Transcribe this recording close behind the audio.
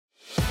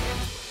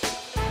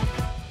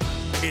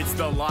It's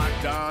the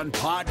Locked On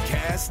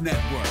Podcast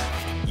Network,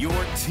 your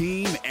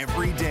team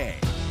every day.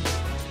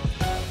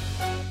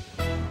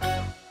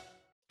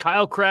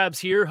 Kyle Krabs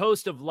here,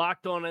 host of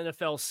Locked On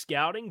NFL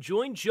Scouting.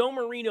 Join Joe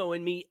Marino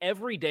and me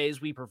every day as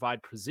we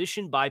provide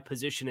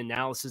position-by-position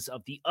analysis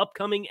of the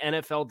upcoming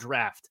NFL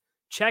Draft.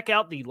 Check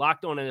out the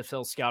Locked On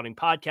NFL Scouting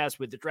podcast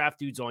with the Draft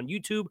Dudes on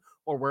YouTube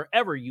or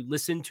wherever you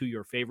listen to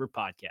your favorite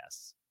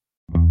podcasts.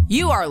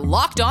 You are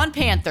Locked On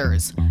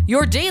Panthers,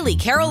 your daily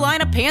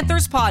Carolina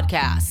Panthers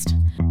podcast.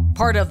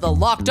 Part of the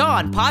Locked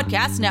On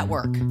Podcast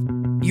Network,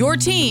 your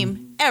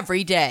team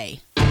every day.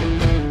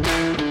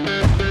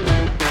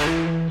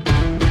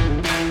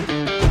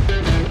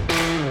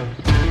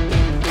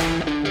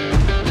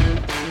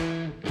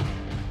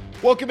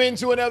 Welcome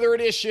into another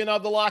edition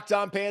of the Locked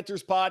On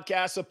Panthers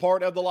podcast, a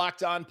part of the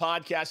Locked On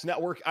Podcast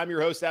Network. I'm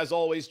your host, as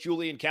always,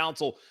 Julian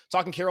Council,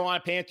 talking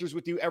Carolina Panthers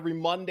with you every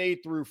Monday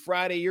through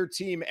Friday, your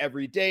team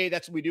every day.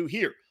 That's what we do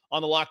here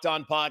on the Locked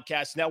On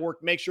Podcast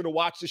Network. Make sure to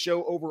watch the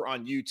show over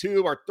on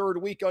YouTube, our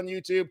third week on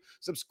YouTube.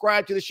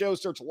 Subscribe to the show,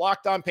 search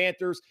Locked On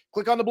Panthers,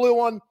 click on the blue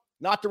one,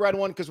 not the red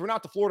one, because we're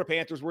not the Florida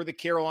Panthers, we're the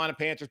Carolina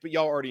Panthers, but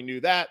y'all already knew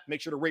that.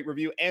 Make sure to rate,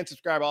 review, and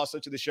subscribe also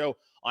to the show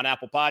on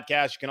Apple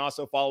Podcasts. You can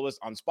also follow us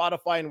on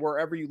Spotify and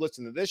wherever you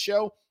listen to this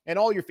show and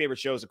all your favorite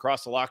shows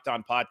across the Locked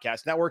On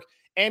Podcast Network.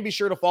 And be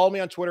sure to follow me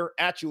on Twitter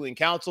at Julian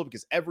Council,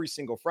 because every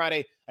single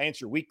Friday I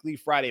answer weekly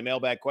Friday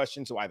mailbag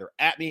questions. So either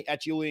at me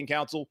at Julian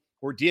Council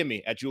or DM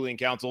me at Julian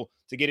Council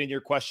to get in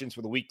your questions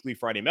for the weekly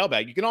Friday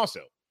mailbag. You can also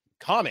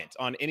comment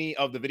on any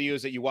of the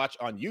videos that you watch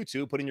on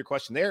YouTube, put in your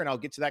question there, and I'll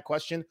get to that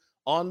question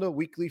on the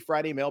weekly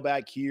Friday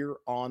mailbag here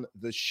on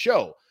the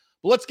show.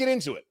 But let's get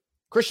into it.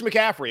 Christian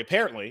McCaffrey,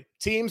 apparently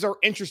teams are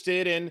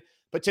interested in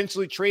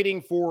potentially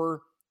trading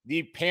for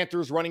the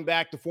Panthers running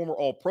back, the former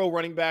All-Pro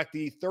running back,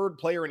 the third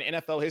player in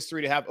NFL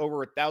history to have over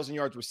 1,000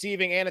 yards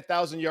receiving and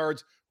 1,000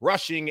 yards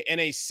rushing in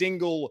a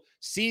single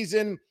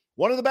season.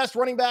 One of the best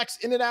running backs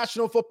in the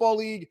National Football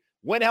League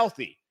when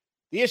healthy.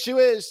 The issue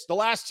is the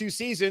last two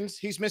seasons,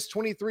 he's missed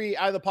 23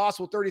 out of the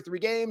possible 33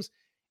 games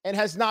and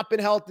has not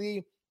been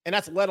healthy. And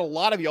that's led a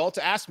lot of y'all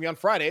to ask me on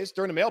Fridays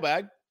during the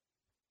mailbag,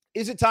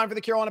 is it time for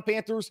the Carolina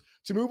Panthers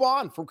to move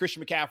on from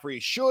Christian McCaffrey?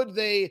 Should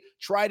they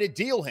try to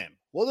deal him?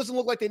 Well, it doesn't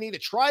look like they need to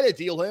try to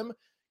deal him,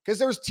 because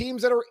there's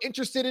teams that are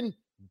interested in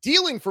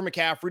dealing for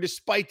McCaffrey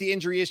despite the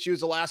injury issues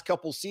the last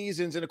couple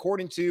seasons. And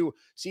according to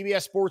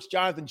CBS Sports'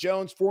 Jonathan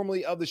Jones,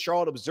 formerly of the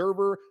Charlotte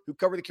Observer, who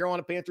covered the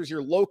Carolina Panthers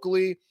here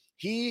locally,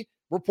 he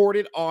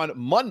reported on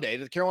Monday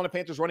that the Carolina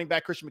Panthers running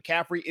back Christian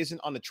McCaffrey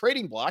isn't on the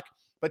trading block,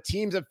 but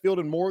teams have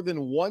fielded more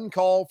than one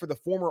call for the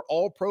former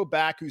All-Pro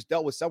back who's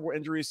dealt with several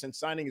injuries since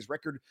signing his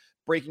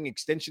record-breaking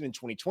extension in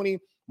 2020.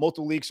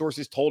 Multiple league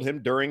sources told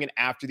him during and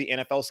after the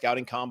NFL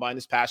scouting combine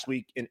this past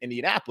week in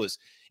Indianapolis.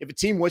 If a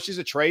team wishes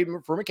a trade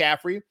for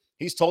McCaffrey,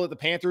 he's told that the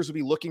Panthers will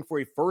be looking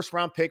for a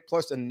first-round pick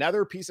plus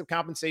another piece of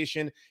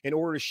compensation in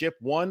order to ship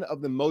one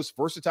of the most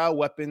versatile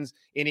weapons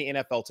in the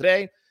NFL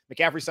today.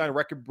 McCaffrey signed a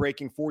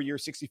record-breaking 4-year,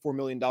 $64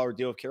 million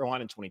deal with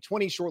Carolina in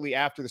 2020, shortly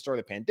after the start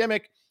of the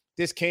pandemic.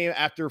 This came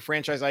after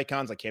franchise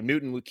icons like Cam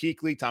Newton, Luke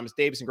Kuechly, Thomas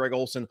Davis, and Greg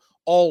Olsen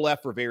all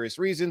left for various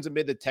reasons.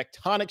 Amid the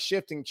tectonic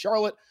shift in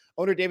Charlotte,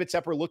 owner David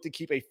Tepper looked to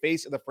keep a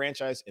face of the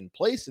franchise in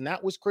place, and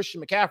that was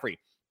Christian McCaffrey.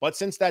 But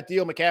since that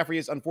deal, McCaffrey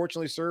has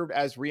unfortunately served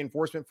as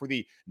reinforcement for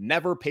the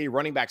never pay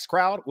running backs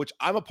crowd, which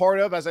I'm a part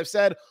of. As I've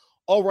said,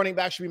 all running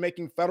backs should be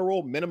making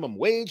federal minimum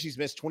wage. He's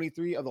missed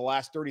 23 of the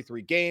last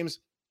 33 games.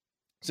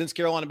 Since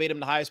Carolina made him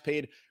the highest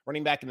paid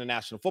running back in the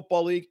National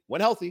Football League, when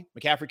healthy,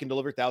 McCaffrey can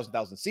deliver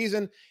 1,000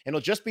 season, and he'll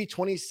just be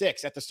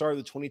 26 at the start of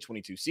the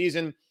 2022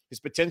 season. His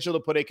potential to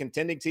put a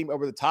contending team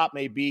over the top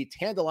may be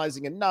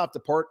tantalizing enough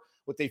to part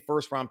with a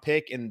first-round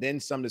pick and then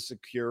some to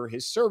secure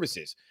his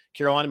services.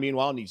 Carolina,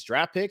 meanwhile, needs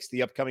draft picks.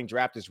 The upcoming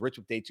draft is rich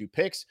with day 2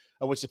 picks,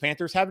 of which the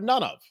Panthers have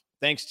none of,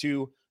 thanks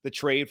to the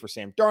trade for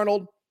Sam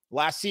Darnold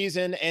last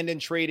season and in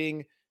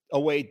trading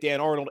away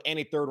Dan Arnold and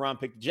a third-round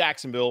pick to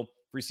Jacksonville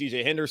for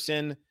C.J.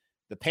 Henderson.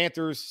 The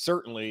Panthers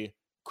certainly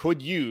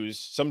could use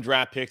some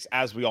draft picks,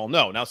 as we all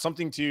know. Now,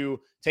 something to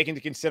take into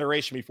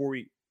consideration before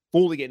we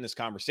fully get in this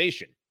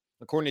conversation.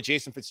 According to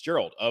Jason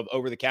Fitzgerald of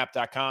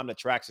overthecap.com, that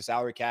tracks the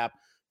salary cap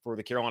for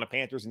the Carolina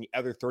Panthers and the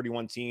other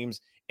 31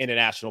 teams in the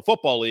National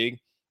Football League,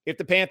 if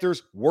the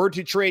Panthers were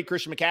to trade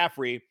Christian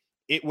McCaffrey,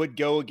 it would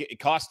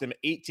cost them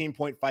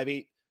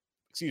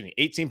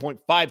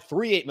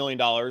 $18.538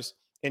 million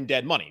in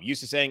dead money. I'm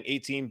used to saying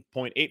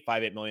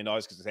 $18.858 million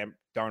because of Sam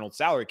Darnold's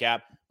salary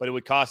cap, but it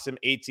would cost them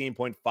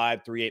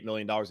 $18.538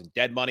 million in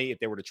dead money if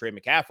they were to trade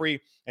McCaffrey,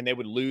 and they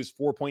would lose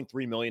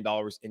 $4.3 million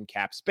in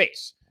cap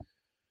space.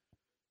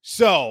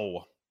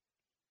 So,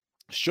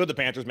 should the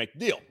Panthers make the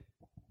deal?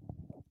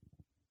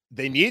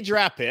 They need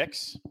draft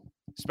picks,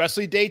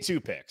 especially day 2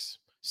 picks.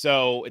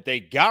 So, if they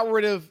could get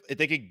rid of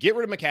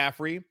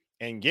McCaffrey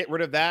and get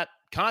rid of that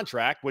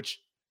contract, which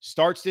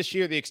starts this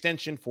year, the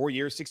extension, 4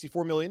 years,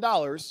 $64 million,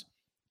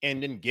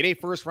 and then get a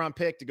first-round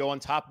pick to go on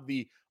top of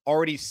the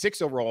already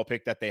 6 overall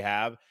pick that they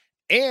have,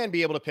 and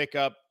be able to pick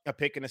up a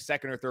pick in the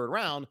 2nd or 3rd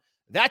round,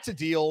 that's a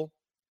deal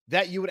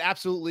that you would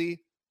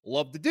absolutely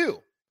love to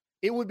do.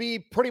 it would be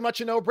pretty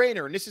much a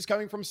no-brainer. And this is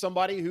coming from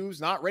somebody who's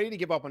not ready to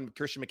give up on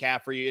Christian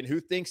McCaffrey and who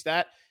thinks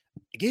that,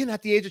 again,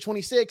 at the age of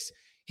 26,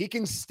 he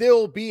can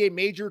still be a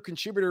major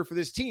contributor for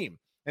this team.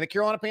 And the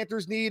Carolina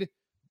Panthers need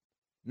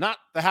not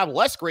to have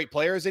less great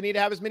players. They need to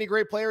have as many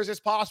great players as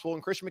possible.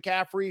 And Christian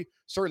McCaffrey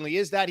certainly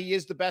is that. He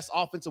is the best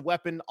offensive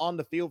weapon on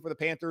the field for the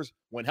Panthers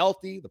when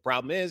healthy. The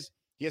problem is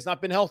he has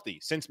not been healthy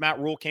since Matt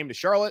Rule came to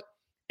Charlotte.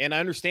 And I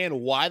understand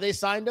why they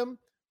signed him.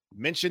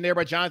 Mentioned there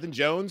by Jonathan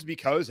Jones,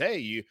 because, hey,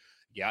 you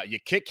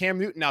kick Cam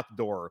Newton out the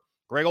door.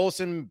 Greg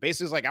Olsen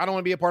basically is like, I don't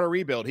want to be a part of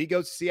rebuild. He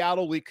goes to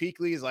Seattle. Lee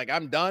Kuechly is like,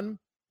 I'm done.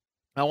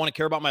 I don't want to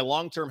care about my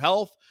long-term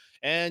health.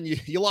 And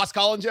you lost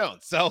Colin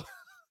Jones. So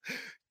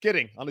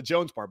kidding on the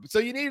Jones part. But so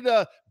you needed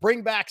to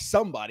bring back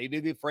somebody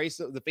to be the face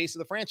of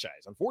the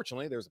franchise.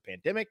 Unfortunately, there's a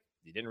pandemic.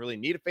 You didn't really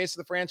need a face of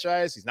the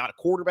franchise. He's not a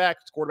quarterback.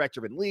 It's a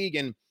quarterback-driven league.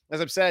 And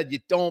as I've said, you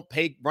don't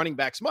pay running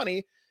backs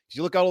money. Because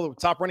you look at all the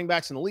top running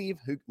backs in the league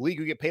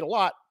who get paid a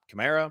lot.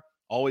 Kamara,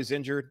 always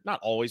injured. Not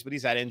always, but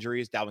he's had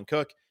injuries. Dalvin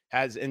Cook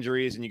has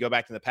injuries. And you go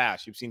back to the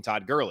past. You've seen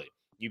Todd Gurley.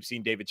 You've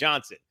seen David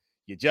Johnson.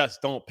 You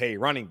just don't pay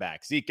running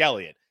backs. Zeke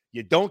Elliott.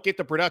 You don't get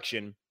the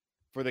production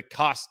for the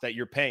cost that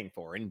you're paying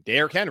for. And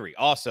Derrick Henry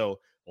also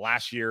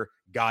last year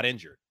got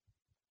injured.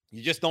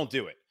 You just don't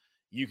do it.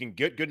 You can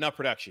get good enough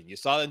production. You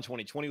saw that in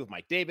 2020 with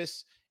Mike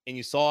Davis, and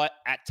you saw it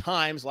at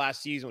times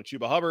last season with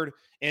Chuba Hubbard,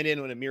 and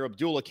then when Amir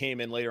Abdullah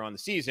came in later on the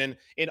season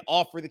and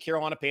offered the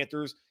Carolina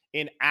Panthers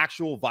an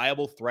actual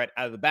viable threat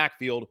out of the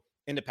backfield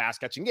in the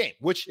pass-catching game,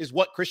 which is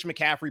what Christian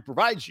McCaffrey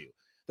provides you.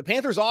 The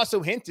Panthers also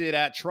hinted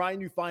at trying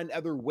to find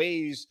other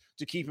ways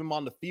to keep him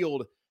on the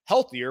field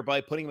healthier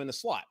by putting him in the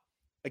slot.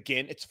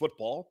 Again, it's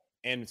football,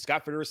 and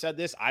Scott Fitterer said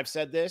this. I've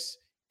said this.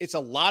 It's a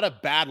lot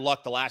of bad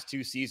luck the last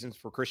 2 seasons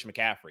for Christian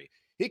McCaffrey.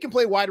 He can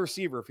play wide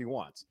receiver if he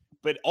wants,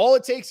 but all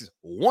it takes is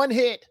one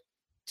hit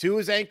to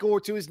his ankle or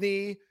to his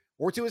knee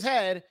or to his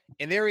head,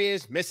 and there he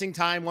is missing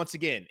time once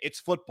again. It's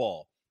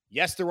football.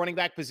 Yes, the running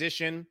back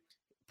position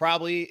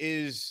probably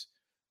is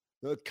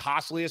the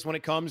costliest when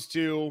it comes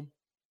to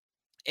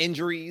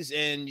injuries,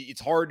 and it's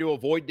hard to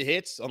avoid the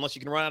hits unless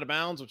you can run out of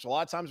bounds, which a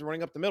lot of times are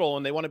running up the middle,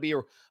 and they want to be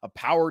a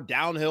power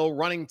downhill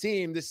running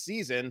team this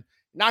season.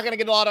 Not going to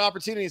get a lot of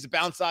opportunities to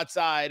bounce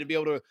outside and be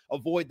able to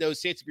avoid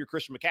those hits if you're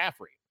Christian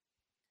McCaffrey.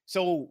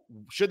 So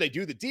should they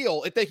do the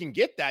deal? If they can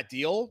get that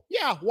deal,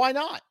 yeah, why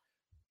not?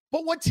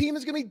 But what team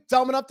is going to be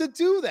dumb enough to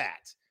do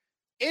that?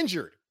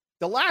 Injured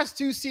the last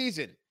 2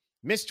 seasons,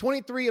 missed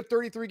 23 of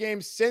 33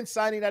 games since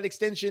signing that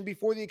extension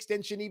before the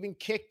extension even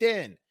kicked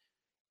in.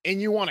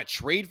 And you want to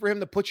trade for him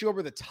to put you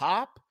over the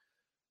top?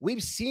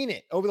 We've seen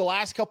it over the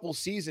last couple of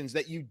seasons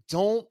that you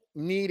don't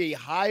need a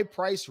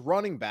high-priced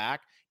running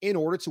back in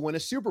order to win a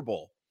Super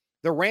Bowl.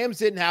 The Rams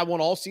didn't have one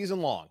all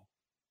season long.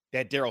 They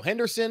had Darrell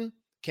Henderson.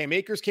 Cam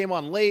Akers came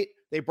on late.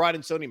 They brought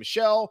in Sony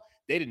Michel.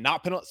 They did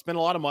not spend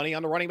a lot of money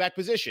on the running back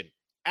position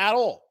at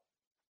all.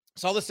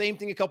 Saw the same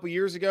thing a couple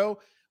years ago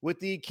with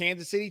the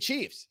Kansas City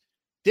Chiefs.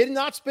 Did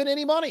not spend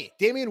any money.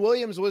 Damian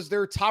Williams was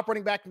their top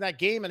running back in that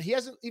game, and he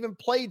hasn't even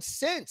played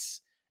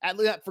since. At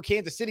least for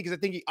Kansas City, because I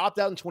think he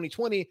opted out in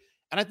 2020,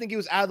 and I think he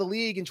was out of the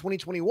league in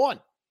 2021.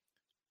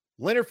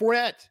 Leonard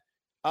Fournette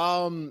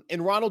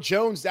and Ronald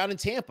Jones down in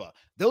Tampa.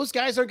 Those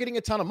guys are getting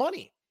a ton of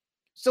money.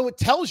 So it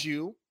tells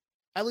you,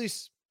 at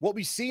least what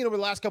we've seen over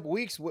the last couple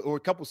weeks or a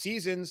couple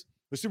seasons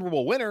with Super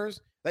Bowl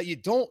winners, that you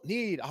don't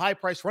need a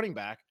high-priced running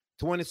back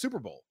to win a Super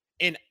Bowl.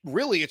 And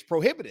really, it's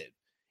prohibited.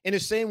 In the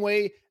same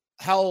way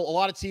how a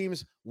lot of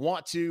teams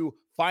want to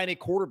find a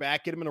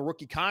quarterback, get him in a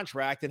rookie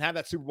contract, and have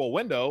that Super Bowl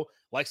window,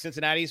 like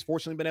Cincinnati's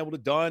fortunately been able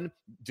to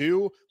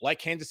do, like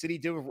Kansas City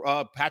did with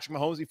Patrick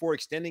Mahomes before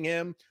extending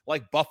him,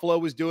 like Buffalo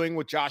was doing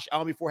with Josh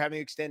Allen before having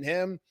to extend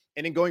him,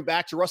 and then going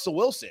back to Russell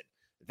Wilson.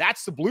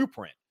 That's the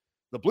blueprint.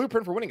 The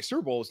blueprint for winning a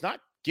Super Bowl is not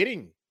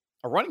getting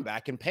a running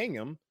back and paying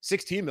him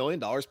 $16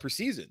 million per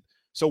season.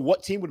 So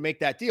what team would make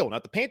that deal? Now,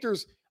 the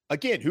Panthers,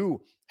 again,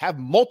 who have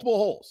multiple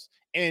holes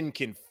and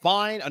can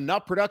find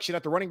enough production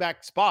at the running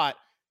back spot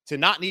to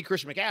not need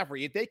Christian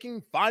McCaffrey, if they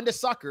can find a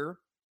sucker,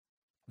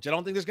 which I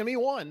don't think there's going to be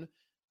one,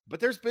 but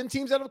there's been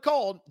teams that have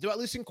called to at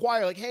least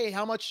inquire, like, hey,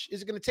 how much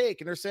is it going to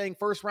take? And they're saying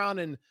first round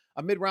and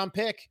a mid-round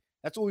pick.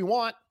 That's what we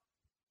want.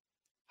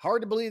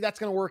 Hard to believe that's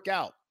going to work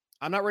out.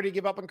 I'm not ready to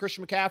give up on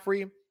Christian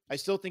McCaffrey. I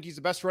still think he's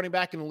the best running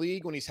back in the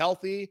league when he's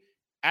healthy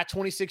at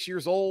 26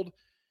 years old.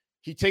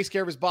 He takes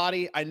care of his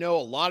body. I know a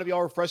lot of y'all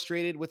are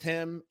frustrated with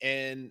him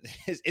and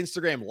his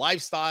Instagram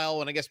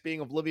lifestyle, and I guess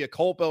being Olivia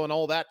Culpo and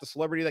all that, the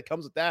celebrity that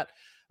comes with that.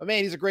 But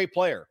man, he's a great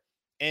player.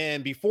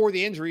 And before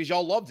the injuries,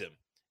 y'all loved him.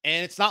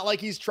 And it's not like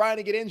he's trying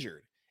to get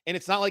injured. And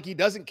it's not like he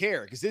doesn't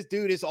care, because this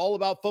dude is all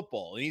about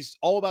football. And he's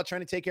all about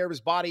trying to take care of his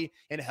body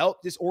and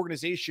help this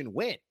organization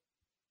win.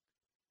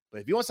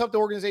 But if he wants to help the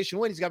organization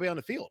win, he's got to be on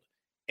the field.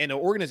 And the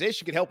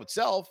organization can help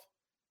itself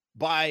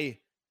by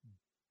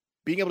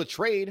being able to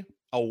trade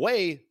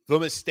away the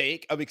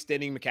mistake of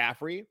extending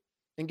McCaffrey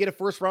and get a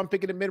first-round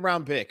pick and a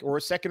mid-round pick, or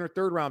a second or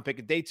third-round pick,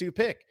 a day 2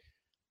 pick.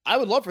 I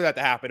would love for that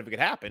to happen if it could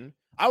happen.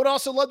 I would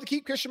also love to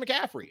keep Christian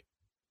McCaffrey,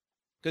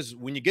 because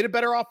when you get a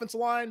better offensive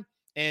line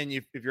and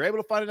if you're able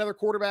to find another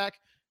quarterback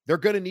they're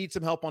going to need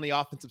some help on the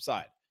offensive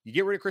side. You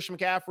get rid of Christian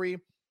McCaffrey.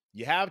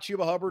 You have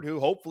Chuba Hubbard, who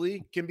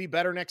hopefully can be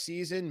better next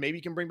season. Maybe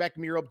you can bring back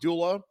Amir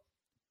Abdullah.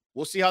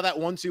 We'll see how that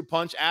 1-2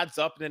 punch adds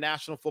up in the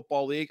National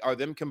Football League. Are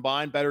them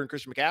combined better than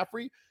Christian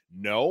McCaffrey?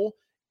 No.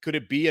 Could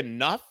it be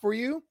enough for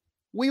you?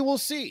 We will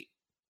see.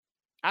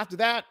 After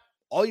that,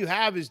 all you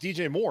have is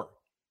DJ Moore.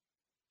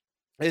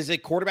 Is a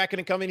quarterback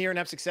going to come in here and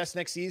have success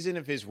next season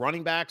if his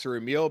running backs are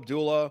Amir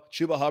Abdullah,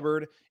 Chuba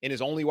Hubbard, and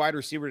his only wide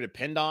receiver to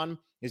depend on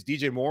is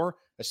DJ Moore,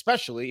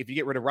 especially if you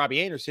get rid of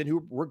Robbie Anderson,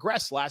 who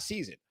regressed last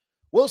season?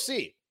 We'll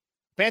see.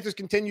 Panthers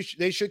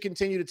should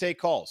continue to take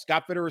calls.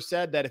 Scott Fitterer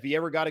said that if he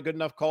ever got a good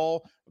enough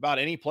call about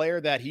any player,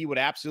 that he would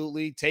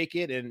absolutely take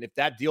it. And if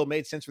that deal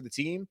made sense for the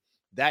team,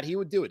 that he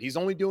would do it. He's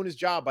only doing his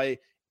job by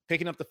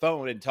picking up the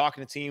phone and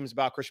talking to teams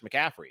about Christian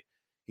McCaffrey.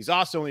 He's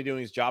also only doing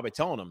his job by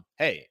telling them,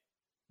 hey,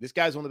 this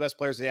guy's one of the best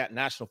players in the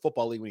National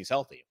Football League when he's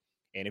healthy.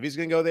 And if he's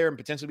going to go there and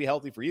potentially be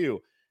healthy for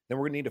you, then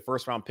we're going to need a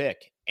first-round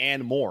pick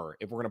and more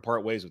if we're going to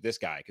part ways with this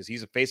guy, because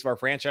he's a face of our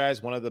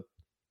franchise, one of the,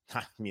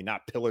 I mean,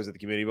 not pillars of the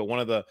community, but one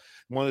of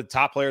the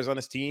top players on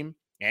his team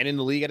and in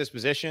the league at his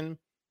position.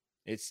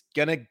 It's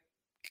going to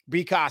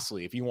be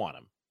costly if you want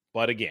him.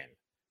 But again,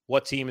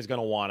 what team is going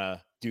to want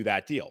to do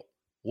that deal?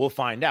 We'll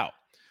find out.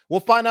 We'll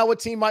find out what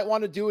team might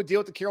want to do a deal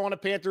with the Carolina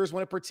Panthers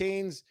when it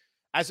pertains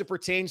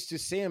to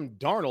Sam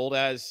Darnold.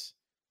 As,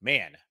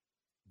 man,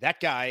 that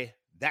guy,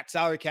 that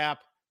salary cap,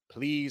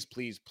 please,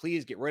 please,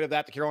 please get rid of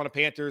that. The Carolina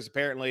Panthers,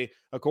 apparently,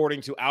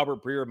 according to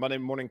Albert Breer, Monday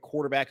Morning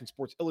Quarterback and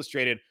Sports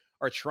Illustrated,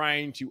 are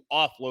trying to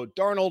offload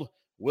Darnold.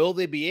 Will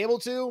they be able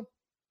to?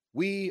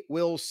 We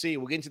will see.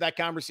 We'll get into that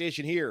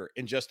conversation here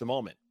in just a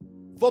moment.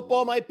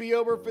 Football might be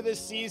over for this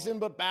season,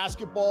 but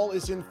basketball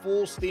is in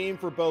full steam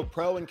for both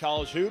pro and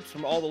college hoops.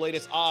 From all the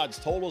latest odds,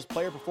 totals,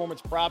 player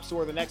performance props, to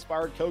where the next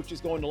fired coach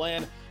is going to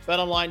land,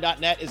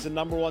 BetOnline.net is the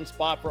number one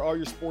spot for all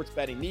your sports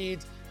betting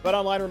needs.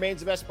 BetOnline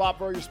remains the best spot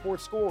for all your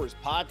sports scores,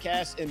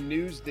 podcasts, and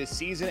news this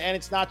season. And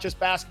it's not just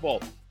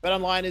basketball.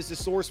 BetOnline is the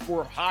source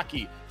for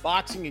hockey,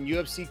 boxing, and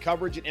UFC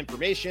coverage and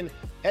information.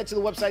 Head to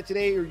the website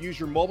today or use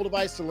your mobile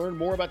device to learn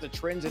more about the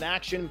trends in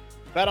action.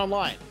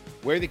 BetOnline,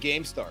 where the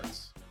game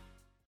starts.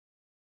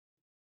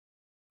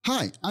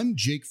 Hi, I'm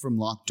Jake from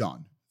Locked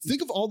On.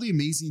 Think of all the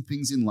amazing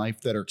things in life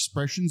that are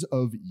expressions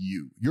of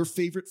you, your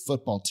favorite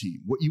football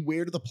team, what you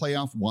wear to the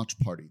playoff watch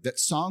party, that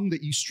song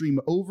that you stream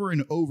over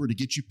and over to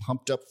get you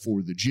pumped up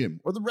for the gym,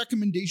 or the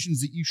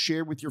recommendations that you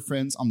share with your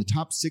friends on the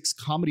top 6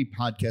 comedy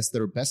podcasts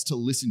that are best to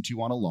listen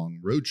to on a long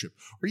road trip,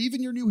 or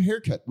even your new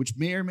haircut, which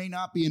may or may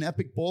not be an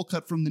epic bowl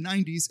cut from the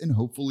 90s and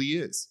hopefully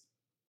is.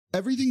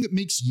 Everything that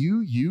makes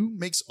you, you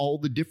makes all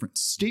the difference.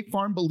 State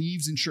Farm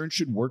believes insurance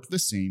should work the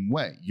same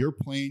way. Your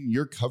plan,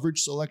 your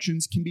coverage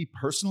selections can be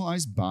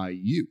personalized by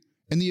you.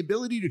 And the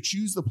ability to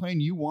choose the plan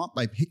you want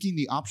by picking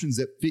the options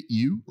that fit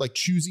you, like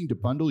choosing to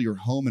bundle your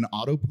home and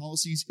auto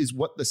policies, is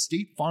what the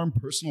State Farm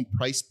Personal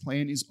Price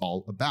Plan is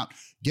all about.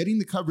 Getting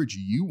the coverage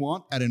you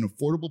want at an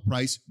affordable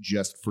price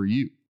just for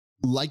you.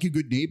 Like a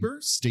good neighbor,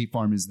 State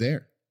Farm is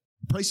there.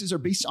 Prices are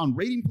based on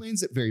rating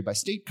plans that vary by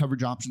state.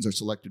 Coverage options are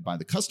selected by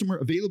the customer.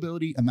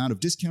 Availability, amount of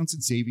discounts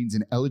and savings,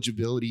 and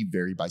eligibility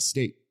vary by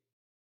state.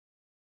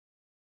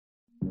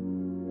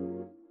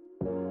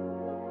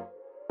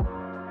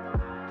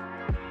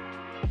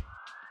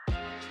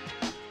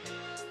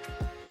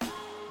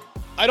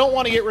 I don't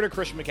want to get rid of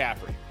Christian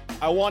McCaffrey.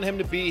 I want him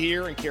to be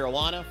here in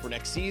Carolina for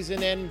next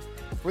season and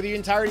for the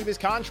entirety of his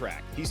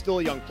contract. He's still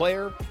a young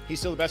player. He's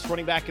still the best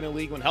running back in the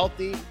league when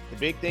healthy. The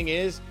big thing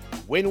is,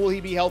 when will he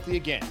be healthy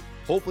again?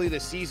 Hopefully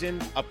this season,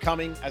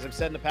 upcoming, as I've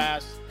said in the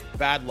past.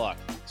 Bad luck.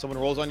 Someone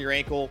rolls on your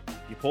ankle,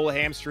 you pull a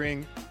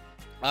hamstring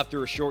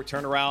after a short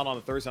turnaround on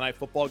a Thursday night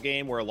football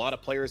game, where a lot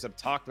of players have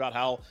talked about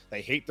how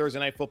they hate Thursday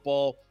night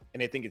football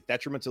and they think it's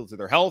detrimental to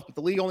their health, but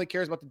the league only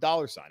cares about the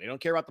dollar sign. They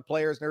don't care about the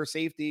players and their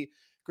safety.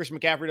 Christian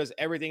McCaffrey does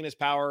everything in his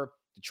power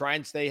to try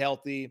and stay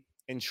healthy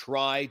and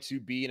try to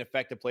be an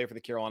effective player for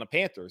the Carolina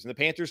Panthers. And the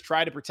Panthers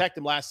tried to protect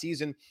him last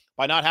season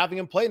by not having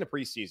him play in the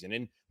preseason.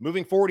 And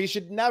moving forward, he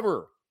should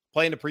never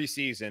play in the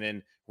preseason.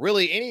 And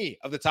really any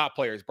of the top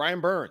players,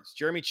 Brian Burns,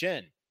 Jeremy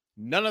Chin,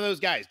 none of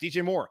those guys,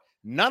 DJ Moore,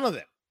 none of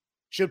them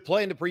should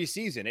play in the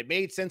preseason. It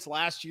made sense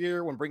last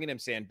year when bringing him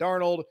Sam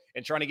Darnold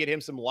and trying to get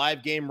him some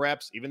live game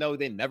reps, even though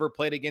they never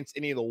played against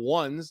any of the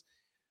ones,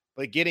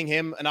 but getting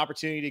him an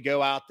opportunity to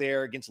go out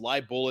there against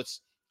live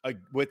bullets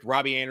with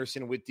Robbie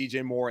Anderson, with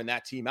DJ Moore and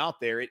that team out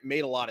there, it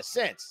made a lot of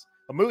sense.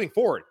 But moving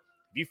forward,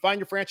 if you find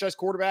your franchise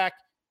quarterback,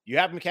 you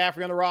have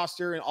McCaffrey on the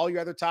roster and all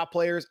your other top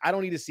players, I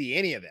don't need to see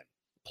any of them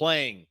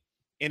playing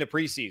in the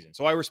preseason.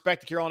 So I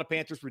respect the Carolina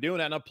Panthers for doing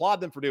that and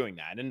applaud them for doing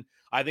that. And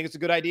I think it's a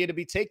good idea to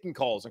be taking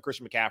calls on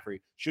Christian McCaffrey.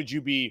 Should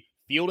you be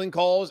fielding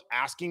calls,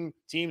 asking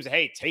teams,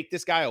 hey, take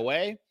this guy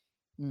away?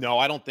 No,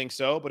 I don't think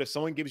so. But if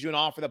someone gives you an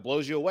offer that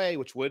blows you away,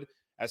 which would,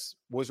 as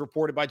was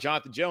reported by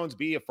Jonathan Jones,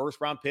 be a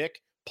first-round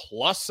pick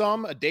plus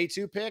some, a day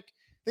 2 pick,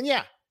 then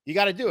yeah, you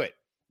got to do it.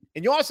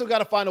 And you also got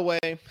to find a way,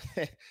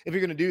 if you're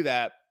going to do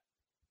that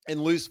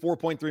and lose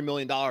 $4.3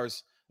 million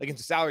against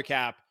the salary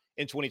cap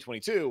in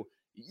 2022,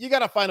 you got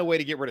to find a way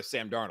to get rid of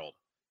Sam Darnold.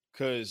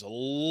 because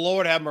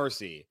Lord have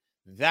mercy,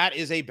 that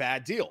is a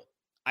bad deal.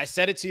 I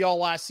said it to y'all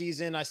last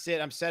season. I'm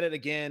said it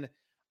again.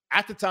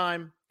 At the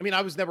time, I mean,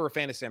 I was never a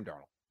fan of Sam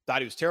Darnold.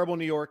 Thought he was terrible in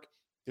New York.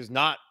 There's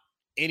not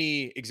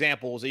any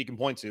examples that you can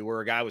point to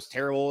where a guy was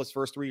terrible his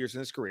first 3 years in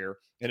his career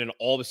and then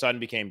all of a sudden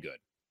became good.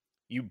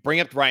 You bring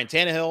up Ryan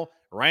Tannehill.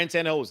 Ryan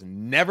Tannehill was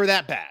never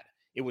that bad.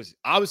 It was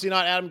obviously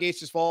not Adam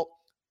Gase's fault.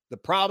 The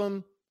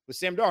problem with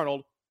Sam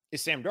Darnold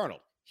is Sam Darnold.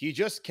 He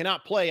just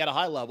cannot play at a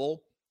high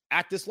level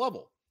at this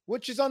level,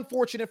 which is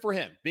unfortunate for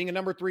him. Being a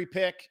number 3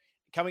 pick,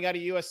 coming out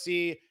of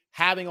USC,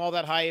 having all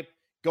that hype,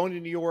 going to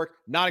New York,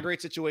 not a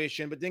great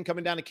situation, but then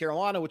coming down to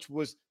Carolina, which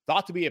was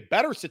thought to be a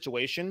better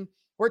situation,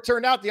 where it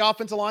turned out the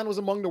offensive line was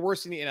among the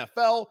worst in the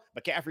NFL.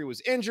 McCaffrey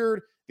was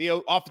injured.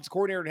 The offensive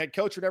coordinator and head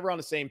coach were never on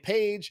the same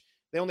page.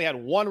 They only had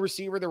one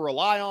receiver to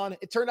rely on.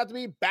 It turned out to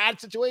be a bad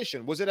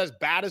situation. Was it as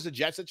bad as the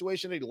Jet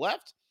situation that he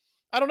left?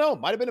 I don't know.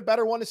 Might have been a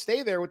better one to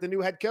stay there with the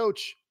new head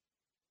coach.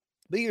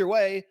 But either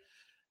way,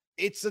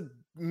 it's a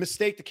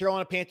mistake the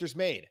Carolina Panthers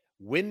made.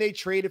 When they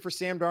traded for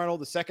Sam Darnold,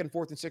 the 2nd,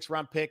 4th, and 6th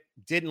round pick,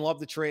 didn't love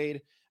the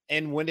trade.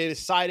 And when they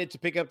decided to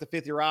pick up the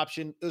 5th-year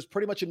option, it was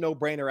pretty much a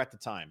no-brainer at the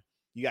time.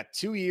 You got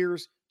 2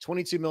 years,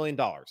 $22 million.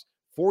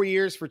 4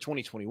 years for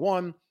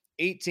 2021,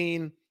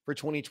 18 for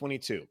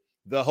 2022.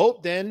 The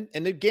hope then,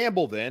 and the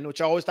gamble then,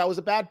 which I always thought was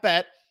a bad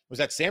bet, was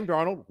that Sam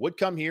Darnold would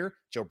come here.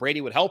 Joe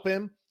Brady would help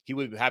him. He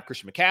would have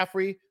Christian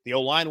McCaffrey. The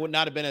O-line would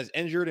not have been as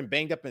injured and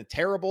banged up and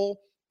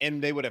terrible.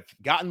 And they would have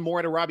gotten more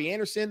out of Robbie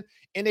Anderson.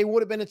 And they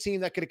would have been a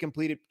team that could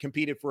have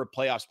competed for a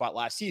playoff spot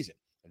last season.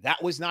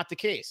 That was not the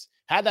case.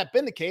 Had that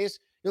been the case,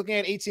 you're looking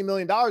at $18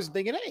 million and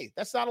thinking, hey,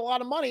 that's not a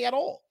lot of money at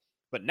all.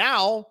 But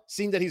now,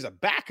 seeing that he's a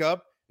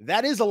backup,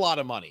 that is a lot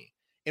of money.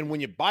 And when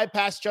you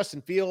bypass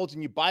Justin Fields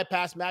and you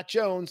bypass Matt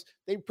Jones,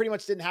 they pretty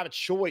much didn't have a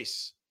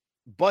choice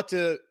but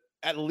to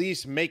at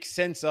least make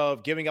sense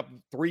of giving up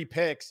 3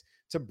 picks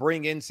to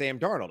bring in Sam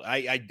Darnold.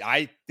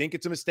 I think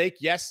it's a mistake,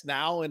 yes,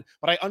 now,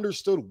 but I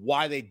understood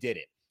why they did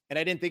it. And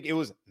I didn't think it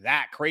was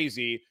that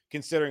crazy,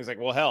 considering it's like,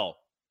 well, hell,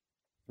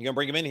 you're going to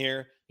bring him in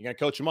here, you're going to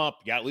coach him up,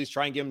 you got to at least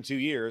try and give him 2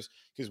 years,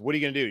 because what are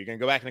you going to do? You're going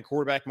to go back in the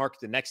quarterback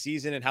market the next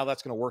season, and how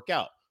that's going to work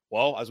out.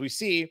 Well, as we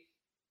see,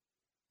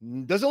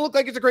 doesn't look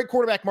like it's a great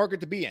quarterback market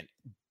to be in.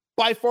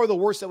 By far the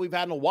worst that we've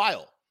had in a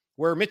while,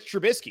 where Mitch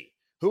Trubisky,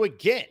 who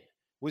again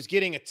was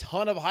getting a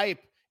ton of hype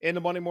in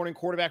the Monday morning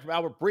quarterback from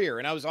Albert Breer.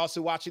 And I was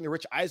also watching the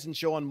Rich Eisen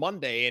show on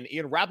Monday, and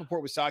Ian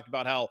Rappaport was talking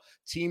about how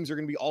teams are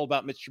going to be all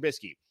about Mitch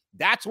Trubisky.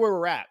 That's where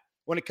we're at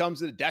when it comes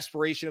to the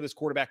desperation of this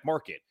quarterback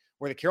market,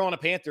 where the Carolina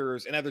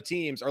Panthers and other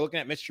teams are looking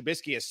at Mitch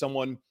Trubisky as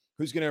someone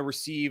who's going to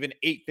receive an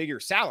 8-figure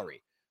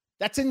salary.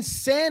 That's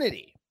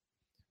insanity.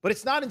 But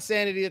it's not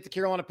insanity that the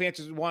Carolina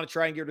Panthers would want to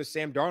try and get rid of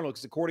Sam Darnold,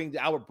 because according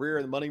to Albert Breer,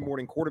 the Monday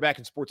morning quarterback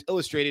in Sports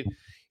Illustrated,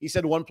 he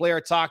said one player I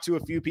talked to a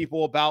few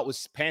people about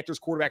was Panthers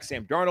quarterback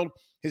Sam Darnold.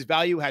 His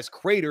value has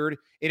cratered,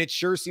 and it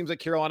sure seems like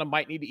Carolina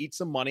might need to eat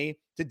some money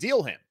to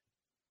deal him.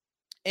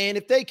 And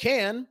if they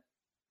can,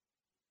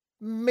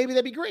 maybe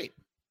that'd be great.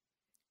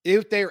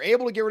 If they're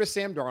able to get rid of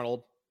Sam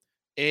Darnold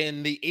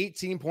in the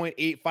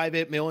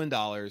 $18.858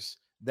 million,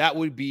 that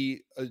would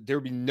be, there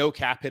would be no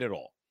cap hit at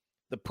all.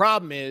 The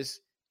problem is,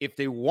 if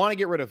they want to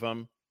get rid of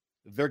him,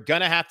 they're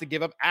going to have to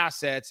give up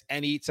assets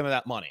and eat some of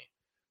that money.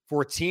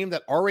 For a team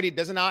that already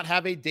does not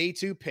have a day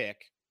 2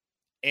 pick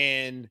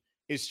and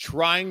is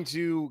trying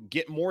to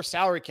get more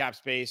salary cap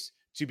space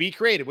to be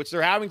creative, which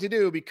they're having to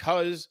do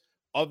because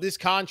of this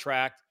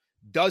contract,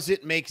 does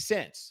it make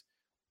sense?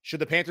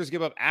 Should the Panthers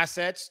give up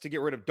assets to get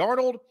rid of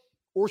Darnold,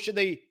 or should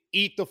they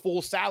eat the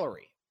full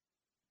salary?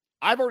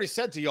 I've already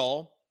said to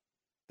y'all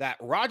that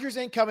Rodgers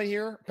ain't coming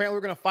here. Apparently,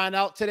 we're going to find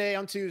out today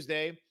on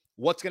Tuesday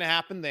what's going to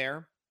happen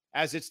there,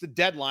 as it's the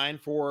deadline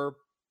for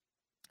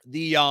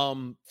the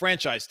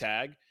franchise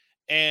tag.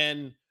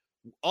 And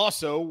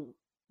also,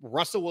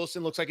 Russell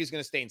Wilson looks like he's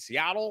going to stay in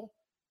Seattle,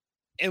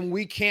 and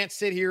we can't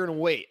sit here and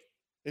wait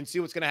and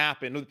see what's going to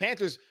happen. The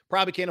Panthers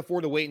probably can't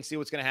afford to wait and see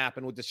what's going to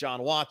happen with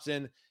Deshaun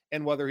Watson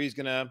and whether he's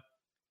going to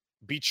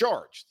be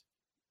charged.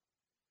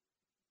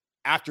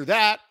 After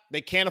that,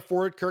 they can't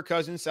afford Kirk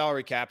Cousins'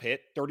 salary cap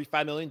hit,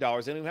 $35 million. They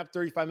don't even have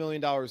 $35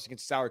 million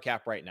against salary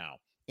cap right now.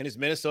 And is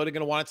Minnesota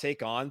going to want to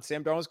take on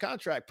Sam Darnold's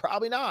contract?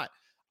 Probably not.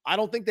 I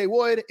don't think they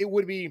would. It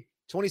would be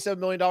 $27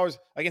 million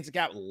against the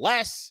cap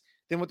less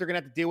than what they're going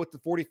to have to deal with the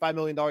 $45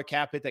 million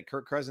cap hit that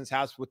Kirk Cousins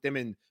has with them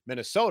in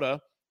Minnesota.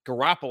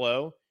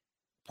 Garoppolo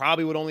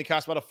probably would only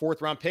cost about a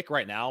 4th-round pick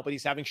right now, but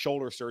he's having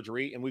shoulder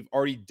surgery, and we've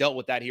already dealt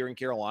with that here in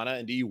Carolina.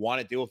 And do you want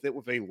to deal with it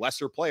with a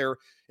lesser player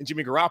in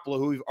Jimmy Garoppolo,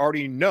 who we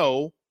already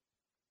know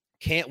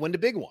can't win the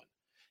big one?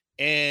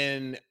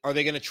 And are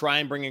they going to try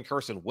and bring in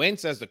Carson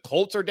Wentz, as the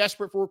Colts are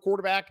desperate for a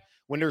quarterback,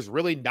 when there's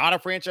really not a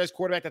franchise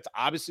quarterback that's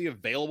obviously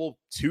available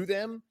to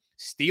them?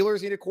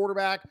 Steelers need a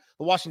quarterback.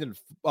 The Washington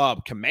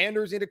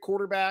Commanders need a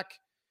quarterback.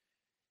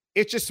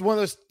 It's just one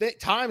of those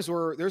times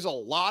where there's a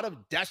lot of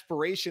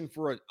desperation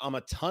for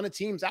a ton of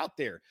teams out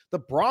there. The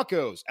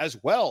Broncos as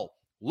well,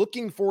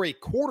 looking for a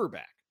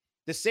quarterback.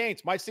 The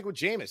Saints might stick with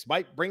Jameis,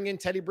 might bring in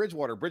Teddy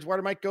Bridgewater.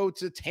 Bridgewater might go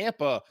to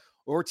Tampa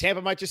Or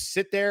Tampa might just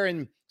sit there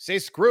and say,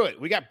 screw it.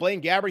 We got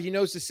Blaine Gabbert. He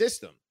knows the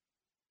system.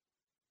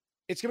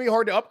 It's going to be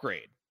hard to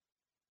upgrade.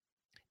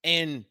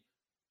 And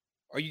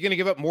are you going to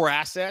give up more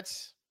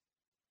assets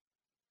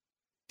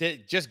to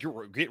just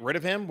get rid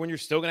of him when you're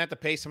still going to have to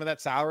pay some of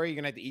that salary? You're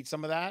going to have to eat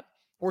some of that?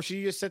 Or should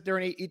you just sit there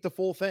and eat the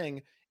full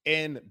thing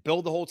and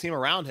build the whole team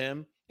around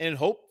him and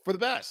hope for the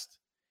best?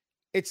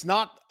 It's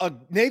not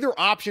neither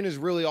option is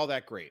really all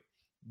that great.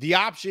 The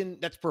option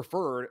that's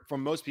preferred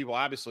from most people,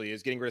 obviously,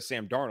 is getting rid of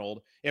Sam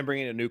Darnold and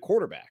bringing in a new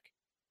quarterback.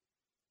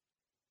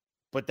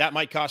 But that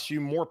might cost you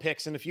more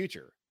picks in the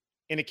future.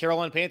 And the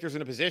Carolina Panthers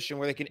in a position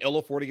where they can ill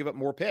afford to give up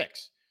more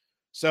picks.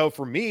 So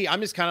for me,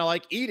 I'm just kind of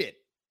like, eat it.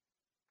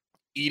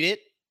 Eat it.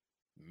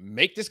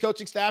 Make this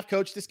coaching staff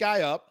coach this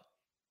guy up.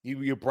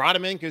 You brought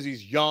him in because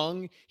he's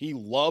young. He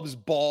loves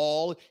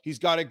ball. He's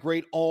got a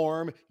great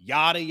arm.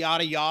 Yada,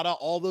 yada, yada.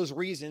 All those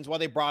reasons why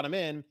they brought him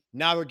in.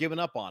 Now they're giving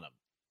up on him.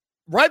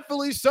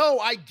 Rightfully so.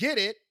 I get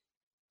it.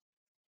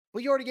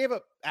 But you already gave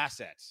up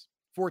assets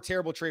for a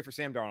terrible trade for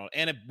Sam Darnold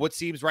and what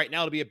seems right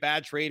now to be a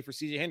bad trade for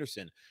CJ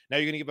Henderson. Now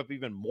you're going to give up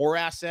even more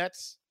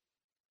assets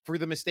for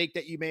the mistake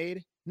that you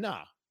made? No.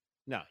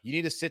 You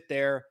need to sit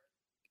there,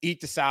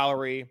 eat the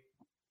salary,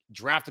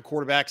 draft a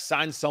quarterback,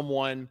 sign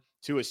someone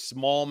to a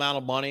small amount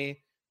of money,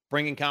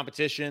 bring in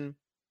competition,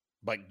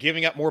 but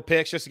giving up more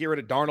picks just to get rid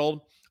of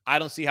Darnold, I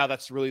don't see how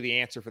that's really the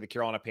answer for the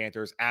Carolina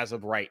Panthers as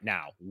of right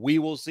now. We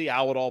will see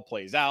how it all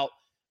plays out.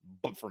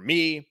 But for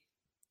me,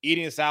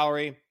 eating a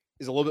salary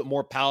is a little bit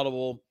more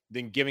palatable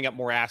than giving up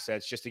more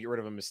assets just to get rid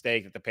of a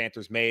mistake that the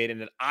Panthers made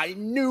and that I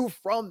knew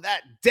from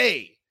that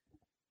day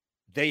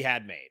they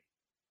had made.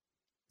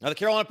 Now, the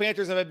Carolina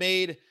Panthers have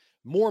made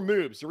more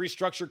moves to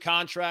restructure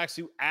contracts,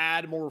 to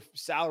add more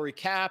salary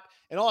cap,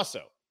 and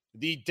also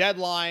the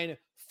deadline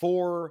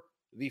for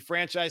the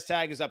franchise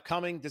tag is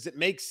upcoming. Does it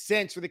make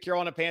sense for the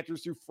Carolina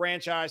Panthers to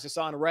franchise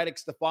Hassan Reddick,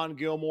 Stephon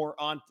Gilmore,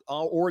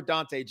 or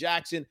Dante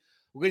Jackson?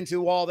 We'll get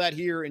into all that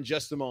here in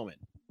just a moment.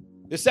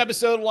 This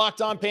episode of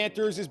Locked On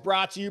Panthers is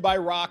brought to you by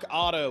Rock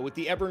Auto. With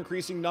the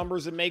ever-increasing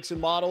numbers of makes and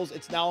models,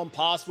 it's now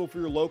impossible for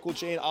your local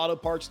chain auto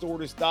parts store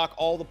to stock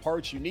all the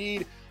parts you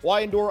need.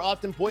 Why endure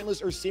often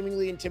pointless or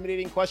seemingly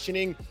intimidating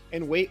questioning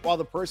and wait while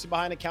the person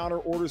behind the counter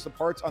orders the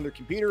parts on their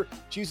computer,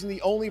 choosing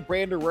the only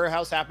brand or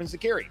warehouse happens to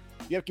carry?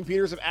 You have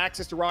computers have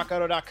access to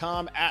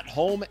rockauto.com at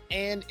home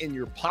and in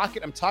your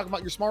pocket. I'm talking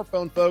about your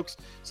smartphone, folks.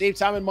 Save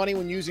time and money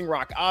when using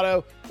Rock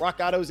Auto. Rock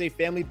Auto is a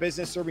family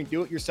business serving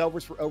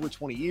do-it-yourselfers for over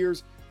 20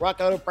 years. Rock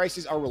Auto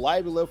prices are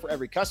reliably low for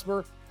every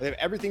customer. They have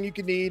everything you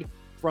can need,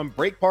 from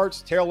brake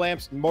parts, tail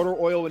lamps, motor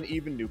oil, and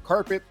even new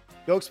carpet.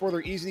 Go explore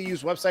their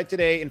easy-to-use website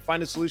today and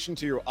find a solution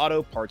to your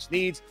auto parts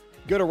needs.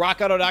 Go to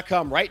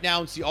rockauto.com right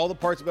now and see all the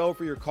parts available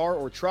for your car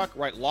or truck.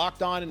 Right,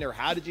 Locked On in their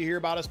How Did You Hear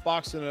About Us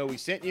box to know we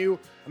sent you.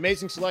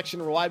 Amazing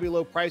selection, reliably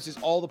low prices,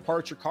 all the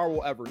parts your car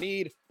will ever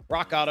need.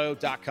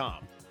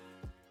 rockauto.com.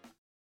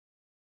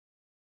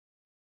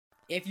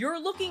 If you're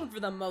looking for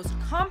the most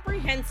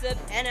comprehensive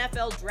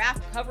NFL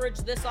draft coverage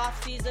this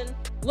offseason,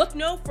 look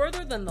no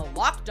further than the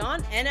Locked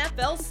On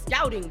NFL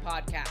Scouting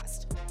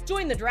Podcast.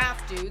 Join the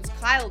draft dudes,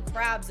 Kyle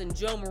Krabs and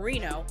Joe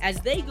Marino, as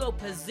they go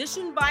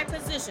position by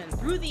position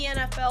through the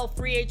NFL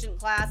free agent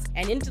class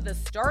and into the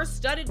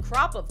star-studded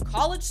crop of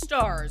college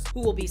stars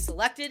who will be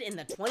selected in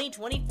the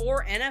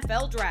 2024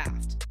 NFL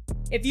Draft.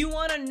 If you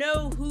want to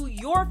know who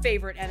your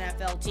favorite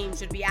NFL team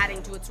should be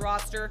adding to its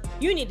roster,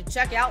 you need to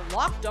check out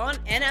Locked On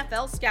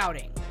NFL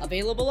Scouting,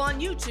 available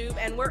on YouTube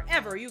and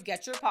wherever you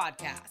get your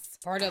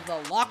podcasts. Part of the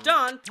Locked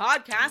On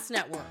Podcast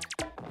Network,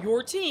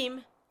 your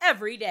team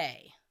every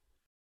day.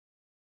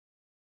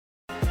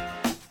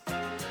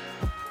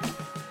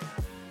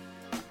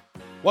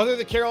 Whether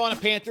the Carolina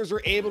Panthers are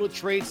able to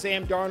trade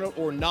Sam Darnold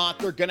or not,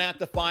 they're going to have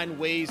to find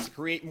ways to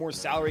create more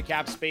salary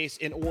cap space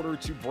in order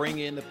to bring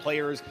in the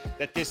players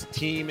that this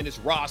team and this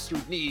roster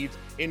needs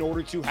in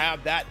order to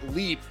have that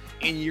leap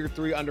in year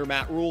 3 under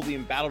Matt Rule, the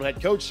embattled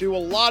head coach, who a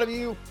lot of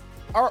you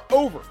are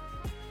over.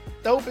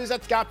 The hope is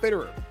that Scott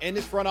Fitterer and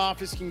this front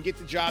office can get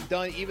the job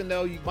done, even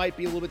though you might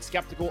be a little bit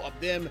skeptical of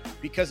them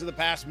because of the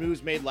past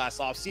moves made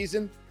last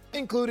offseason,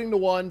 including the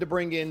one to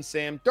bring in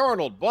Sam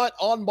Darnold. But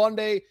on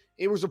Monday,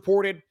 it was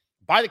reported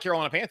by the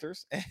Carolina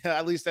Panthers,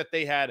 at least, that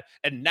they had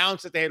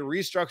announced that they had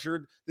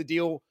restructured the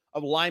deal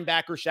of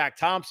linebacker Shaq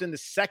Thompson, the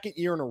second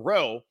year in a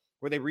row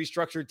where they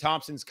restructured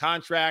Thompson's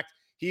contract.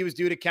 He was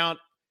due to count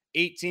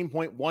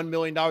 $18.1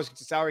 million against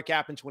the salary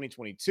cap in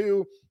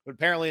 2022, but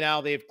apparently now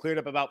they've cleared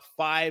up about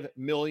 $5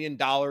 million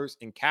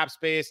in cap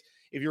space.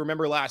 If you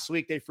remember last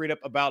week, they freed up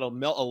about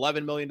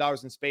 $11 million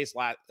in space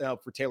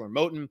for Taylor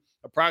Moton.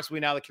 Approximately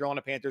now, the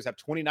Carolina Panthers have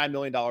 $29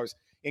 million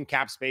in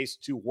cap space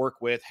to work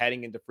with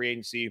heading into free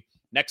agency.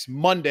 Next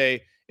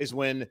Monday is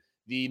when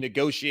the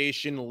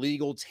negotiation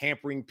legal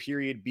tampering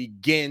period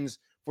begins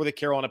for the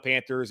Carolina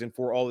Panthers and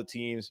for all the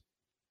teams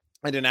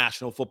in the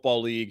National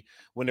Football League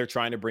when they're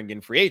trying to bring in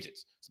free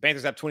agents. So the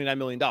Panthers have $29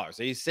 million.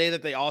 They say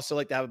that they also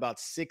like to have about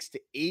 $6 to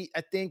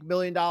 $8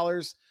 million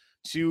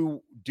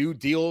to do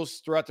deals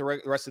throughout the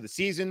rest of the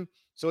season.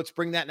 So let's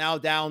bring that now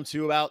down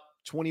to about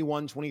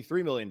 $21,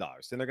 $23 million.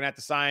 Then they're going to have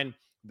to sign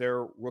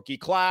their rookie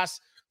class.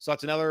 So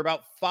that's another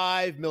about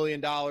 $5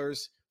 million for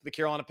the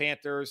Carolina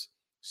Panthers.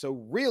 So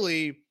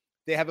really,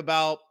 they have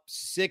about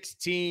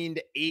 $16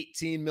 to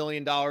 $18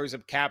 million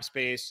of cap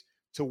space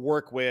to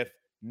work with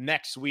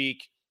next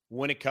week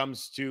when it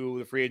comes to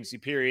the free agency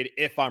period,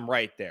 if I'm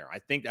right there. I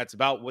think that's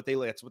about what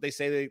that's what they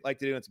say they like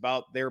to do. It's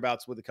about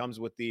thereabouts what it comes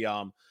with the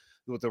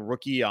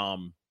rookie,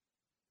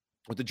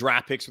 with the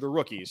draft picks for the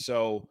rookies.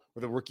 So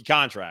with the rookie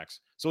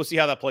contracts. So we'll see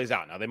how that plays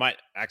out. Now they might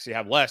actually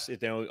have less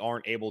if they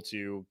aren't able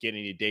to get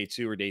any day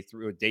 2 or day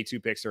 3 or day 2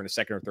 picks there in the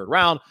second or third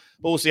round,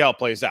 but we'll see how it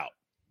plays out.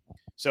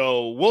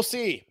 So we'll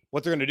see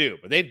what they're going to do,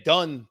 but they've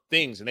done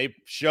things and they've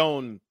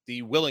shown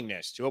the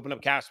willingness to open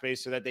up cap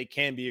space so that they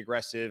can be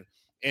aggressive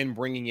in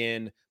bringing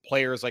in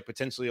players like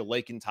potentially a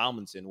Laken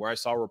Tomlinson, where I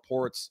saw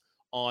reports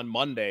on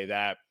Monday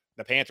that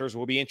the Panthers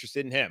will be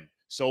interested in him.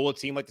 So will a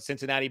team like the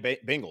Cincinnati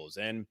Bengals.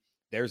 And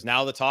there's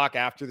now the talk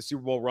after the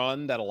Super Bowl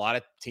run that a lot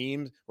of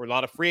teams or a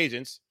lot of free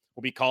agents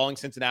will be calling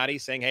Cincinnati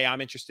saying, hey,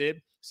 I'm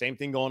interested. Same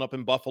thing going up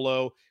in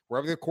Buffalo,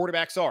 wherever their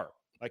quarterbacks are.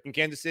 Like in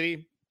Kansas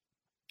City,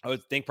 I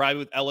would think probably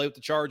with LA with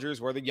the Chargers,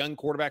 where the young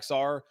quarterbacks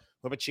are,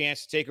 who have a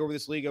chance to take over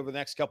this league over the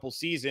next couple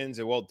seasons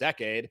or, well,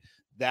 decade,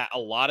 that a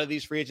lot of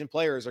these free agent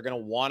players are going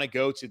to want to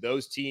go to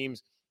those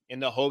teams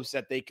in the hopes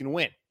that they can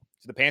win.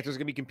 So the Panthers are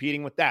going to be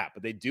competing with that,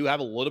 but they do have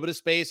a little bit of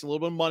space, a little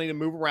bit of money to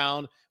move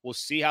around. We'll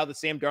see how the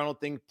Sam Darnold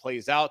thing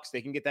plays out because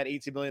they can get that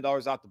 $18 million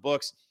out the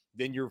books.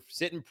 Then you're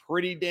sitting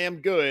pretty damn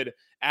good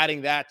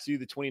adding that to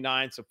the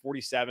 29, so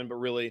 47, but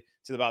really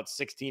to about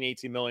 16,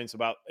 18 million. So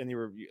about in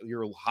your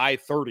high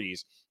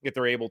 30s, if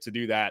they're able to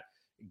do that,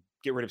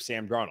 get rid of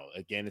Sam Darnold.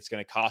 Again, it's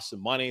going to cost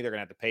some money. They're going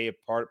to have to pay a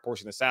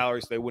portion of the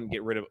salary, so they wouldn't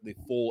get rid of the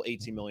full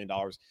 $18 million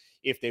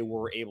if they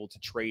were able to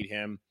trade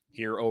him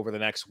here over the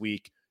next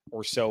week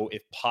or so,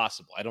 if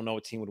possible. I don't know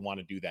what team would want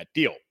to do that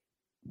deal.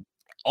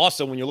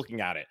 Also, when you're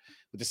looking at it,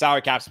 with the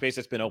salary cap space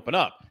that's been opened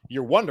up,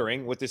 you're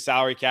wondering with the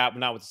salary cap,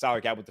 not with the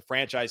salary cap, with the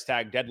franchise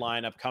tag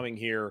deadline upcoming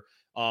here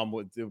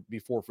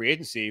before free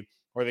agency,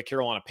 or the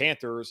Carolina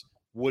Panthers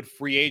would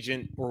free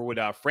agent or would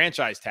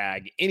franchise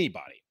tag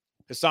anybody.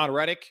 Hassan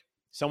Reddick,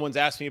 someone's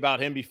asked me about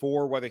him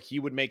before, whether he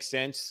would make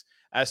sense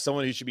as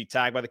someone who should be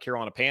tagged by the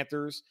Carolina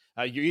Panthers.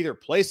 You either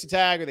place the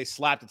tag or they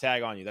slap the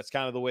tag on you. That's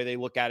kind of the way they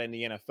look at it in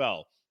the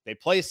NFL. They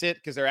place it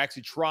because they're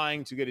actually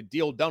trying to get a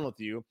deal done with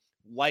you,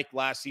 like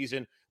last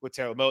season with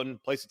Taylor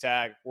Moton. Place the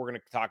tag. We're going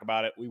to talk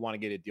about it. We want to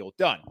get a deal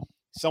done.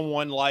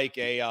 Someone like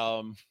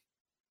a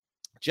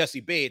Jesse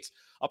Bates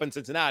up in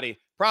Cincinnati,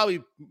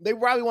 they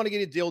probably want to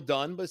get a deal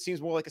done, but it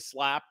seems more like a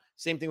slap.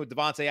 Same thing with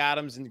Devontae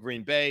Adams in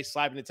Green Bay,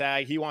 slapping the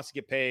tag. He wants to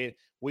get paid.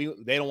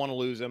 They don't want to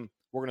lose him.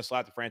 We're going to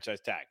slap the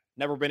franchise tag.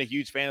 Never been a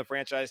huge fan of the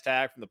franchise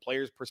tag from the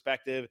player's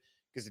perspective,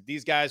 because if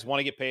these guys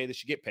want to get paid, they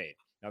should get paid.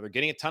 Now, they're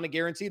getting a ton of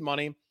guaranteed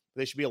money, but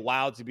they should be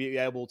allowed to be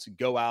able to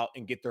go out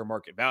and get their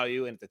market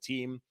value. And if the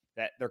team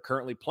that they're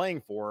currently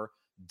playing for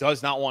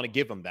does not want to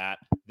give them that,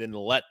 then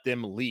let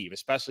them leave,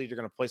 especially if you're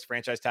going to place a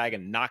franchise tag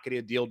and not get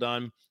a deal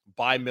done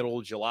by middle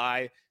of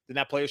July. Then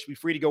that player should be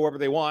free to go wherever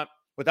they want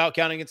without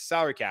counting against the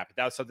salary cap. If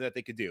that was something that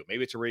they could do.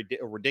 Maybe it's a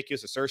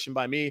ridiculous assertion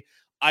by me.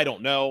 I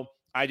don't know.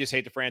 I just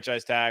hate the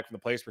franchise tag from the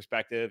player's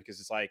perspective, because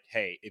it's like,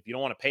 hey, if you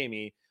don't want to pay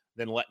me,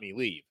 then let me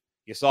leave.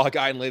 You saw a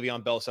guy in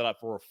Le'Veon Bell set up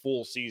for a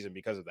full season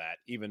because of that,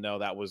 even though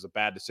that was a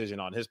bad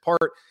decision on his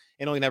part,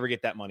 and he'll never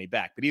get that money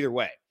back. But either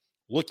way,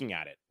 looking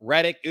at it,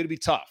 Reddick, it would be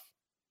tough.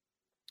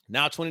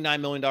 Now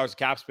 $29 million of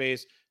cap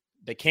space.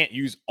 They can't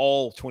use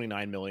all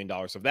 $29 million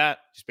of that,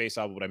 just based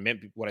on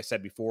what I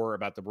said before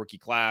about the rookie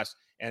class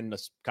and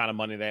the kind of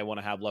money they want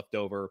to have left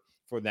over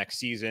for next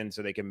season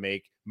so they can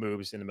make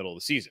moves in the middle of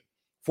the season.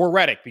 For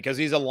Reddick, because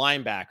he's a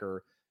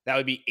linebacker, that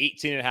would be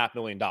 $18.5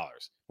 million,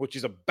 which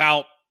is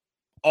about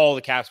all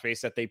the cap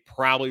space that they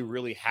probably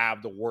really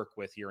have to work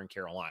with here in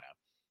Carolina.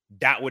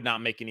 That would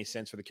not make any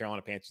sense for the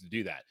Carolina Panthers to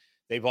do that.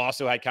 They've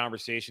also had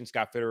conversations,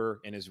 Scott Fitterer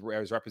and his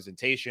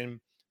representation,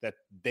 that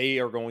they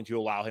are going to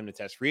allow him to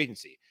test free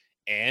agency.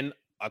 And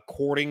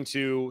according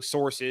to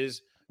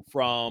sources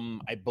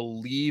from, I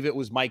believe it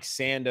was Mike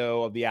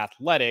Sando of The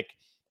Athletic,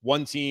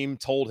 one team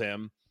told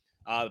him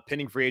the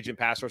pending free agent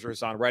pass rusher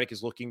Hassan Reddick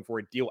is looking for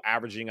a deal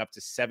averaging up to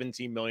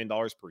 $17 million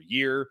per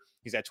year.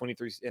 He's at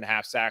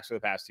 23.5 sacks for the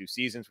past 2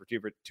 seasons for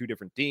two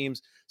different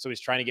teams. So he's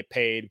trying to get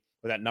paid,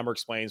 but that number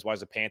explains why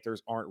the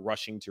Panthers aren't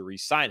rushing to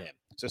re-sign him.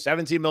 So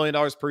 $17 million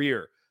per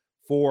year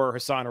for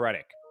Hassan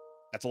Reddick.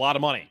 That's a lot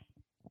of money.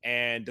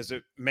 And does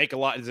it make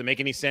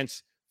any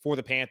sense for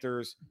the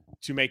Panthers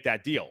to make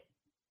that deal?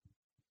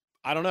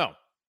 I don't know.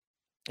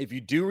 If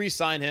you do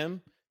re-sign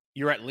him,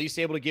 you're at least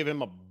able to give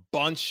him a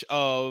bunch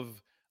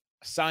of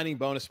signing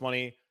bonus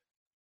money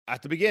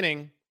at the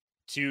beginning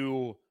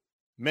to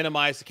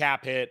minimize the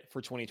cap hit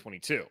for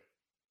 2022.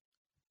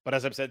 But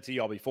as I've said to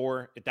y'all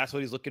before, if that's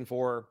what he's looking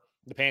for,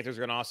 the Panthers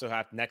are going to also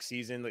have next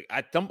season. Like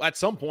at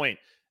some point,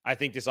 I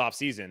think this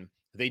offseason,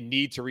 they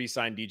need to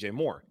re-sign DJ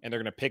Moore, and they're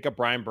going to pick up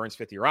Brian Burns'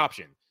 5th-year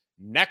option.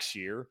 Next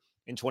year,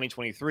 in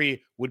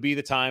 2023, would be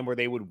the time where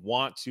they would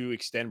want to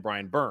extend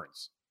Brian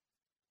Burns.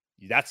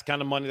 That's the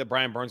kind of money that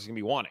Brian Burns is going to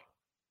be wanting.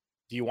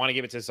 Do you want to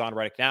give it to Hassan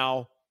Reddick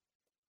now?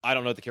 I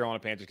don't know if the Carolina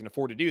Panthers can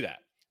afford to do that.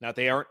 Now, if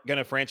they aren't going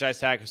to franchise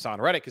tag Hassan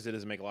Reddick because it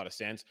doesn't make a lot of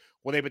sense,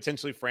 will they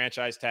potentially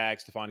franchise tag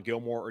Stephon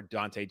Gilmore or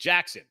Dante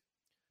Jackson?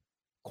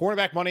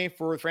 Cornerback money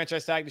for the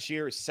franchise tag this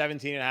year is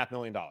 $17.5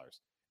 million.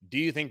 Do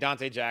you think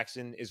Dante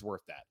Jackson is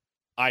worth that?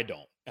 I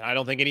don't. And I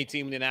don't think any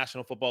team in the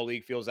National Football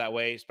League feels that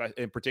way,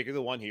 in particular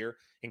the one here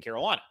in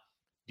Carolina.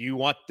 Do you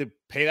want to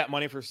pay that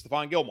money for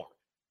Stephon Gilmore?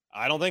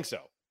 I don't think so.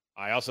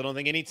 I also don't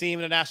think any team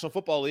in the National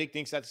Football League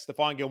thinks that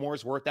Stephon Gilmore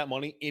is worth that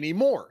money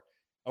anymore.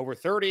 Over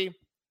 30,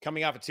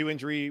 coming off of 2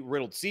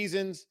 injury-riddled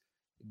seasons.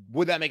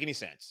 Would that make any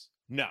sense?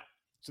 No.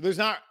 So there's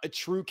not a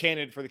true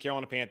candidate for the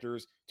Carolina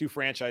Panthers to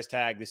franchise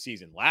tag this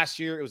season. Last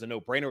year, it was a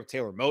no-brainer with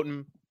Taylor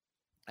Moton,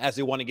 as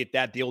they want to get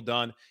that deal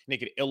done, and they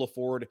could ill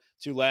afford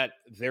to let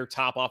their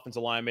top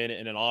offensive lineman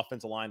and an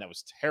offensive line that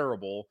was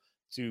terrible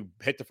to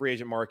hit the free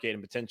agent market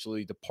and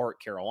potentially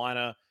depart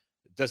Carolina.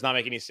 It does not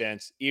make any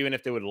sense, even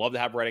if they would love to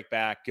have Reddick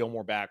back,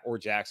 Gilmore back, or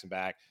Jackson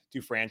back,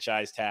 to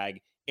franchise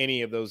tag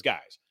any of those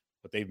guys.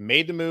 But they've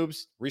made the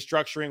moves,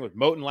 restructuring with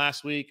Moton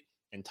last week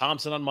and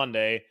Thompson on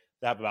Monday,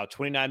 to have about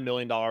 $29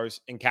 million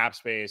in cap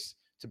space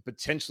to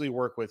potentially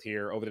work with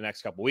here over the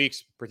next couple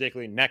weeks,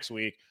 particularly next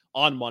week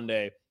on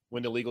Monday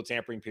when the legal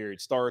tampering period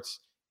starts,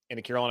 and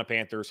the Carolina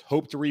Panthers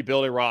hope to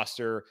rebuild a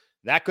roster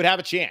that could have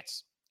a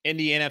chance in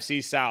the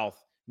NFC South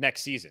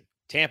next season.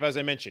 Tampa, as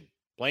I mentioned,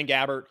 Blaine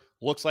Gabbert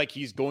looks like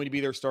he's going to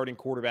be their starting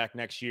quarterback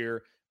next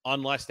year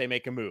unless they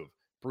make a move.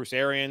 Bruce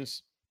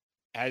Arians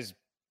has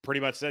pretty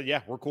much said,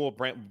 yeah, we're cool with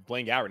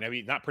Blaine Gabbert. Now,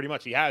 not pretty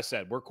much, he has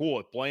said, we're cool.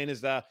 If Blaine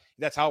is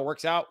that's how it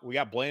works out. We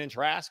got Blaine and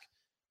Trask.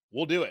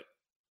 We'll do it.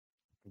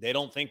 They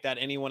don't think that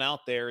anyone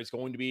out there is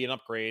going to be an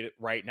upgrade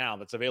right now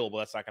that's available.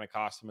 That's not going to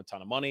cost them a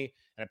ton of money.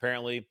 And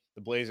apparently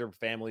the Blazer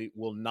family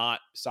will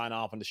not sign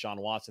off on Deshaun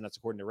Watson. That's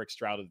according to Rick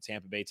Stroud of the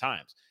Tampa Bay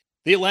Times.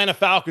 The Atlanta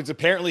Falcons,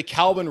 apparently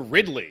Calvin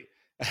Ridley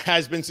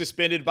has been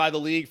suspended by the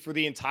league for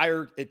the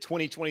entire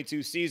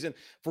 2022 season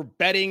for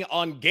betting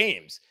on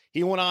games.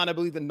 He went on, I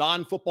believe, the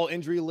non-football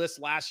injury list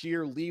last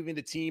year, leaving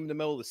the team in the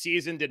middle of the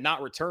season, did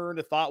not return.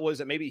 The thought was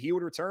that maybe he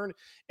would return.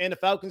 And the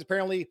Falcons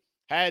apparently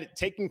had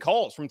taken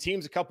calls from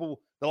teams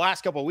the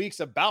last couple of weeks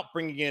about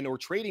bringing in or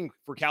trading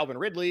for Calvin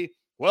Ridley.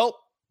 Well,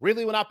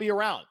 Ridley will not be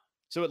around.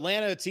 So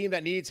Atlanta, a team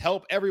that needs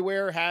help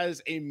everywhere,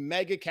 has a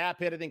mega cap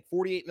hit, I think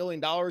 $48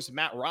 million,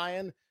 Matt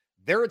Ryan.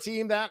 They're a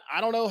team that I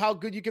don't know how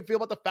good you can feel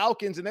about the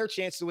Falcons and their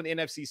chance to win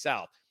NFC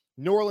South.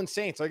 New Orleans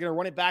Saints, are they going to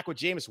run it back with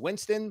Jameis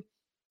Winston?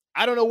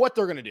 I don't know what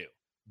they're going to do,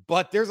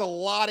 but there's a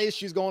lot of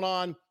issues going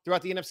on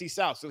throughout the NFC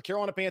South. So the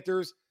Carolina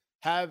Panthers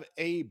have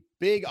a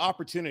big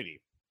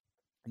opportunity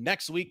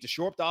next week to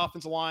shore up the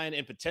offensive line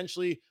and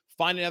potentially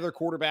find another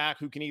quarterback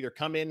who can either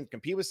come in and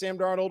compete with Sam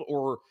Darnold,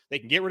 or they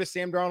can get rid of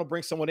Sam Darnold,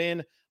 bring someone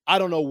in. I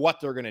don't know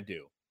what they're going to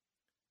do,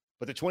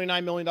 but the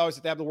 $29 million that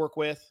they have to work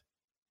with,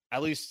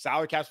 at least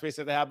salary cap space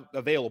that they have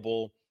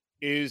available,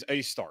 is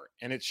a start.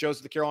 And it shows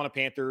that the Carolina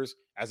Panthers,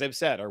 as I've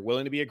said, are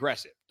willing to be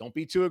aggressive. Don't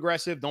be too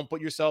aggressive. Don't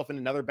put yourself in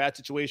another bad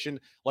situation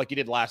like you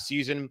did last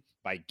season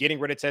by getting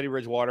rid of Teddy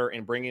Bridgewater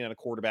and bringing in a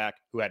quarterback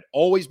who had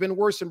always been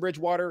worse than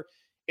Bridgewater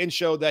and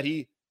showed that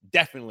he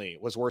definitely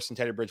was worse than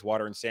Teddy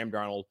Bridgewater and Sam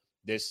Darnold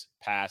this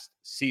past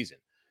season.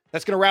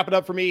 That's going to wrap it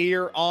up for me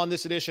here on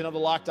this edition of the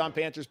Locked On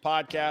Panthers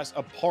podcast,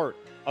 a part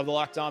of the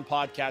Locked On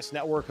Podcast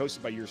Network,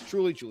 hosted by yours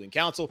truly, Julian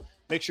Council.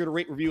 Make sure to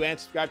rate, review, and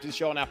subscribe to the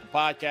show on Apple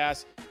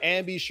Podcasts.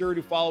 And be sure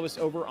to follow us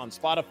over on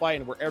Spotify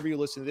and wherever you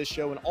listen to this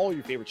show and all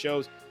your favorite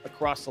shows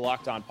across the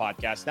Locked On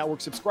Podcast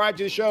Network. Subscribe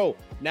to the show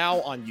now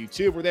on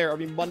YouTube. We're there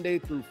every Monday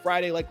through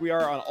Friday like we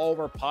are on all of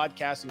our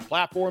podcasting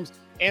platforms.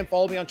 And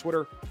follow me on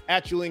Twitter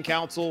at Julian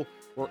Council,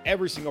 where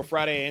every single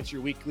Friday I answer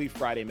your weekly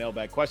Friday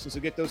mailbag questions. So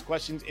get those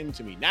questions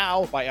into me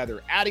now by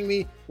either adding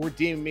me or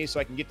DMing me so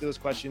I can get to those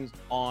questions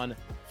on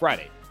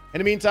Friday. In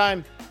the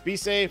meantime, be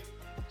safe.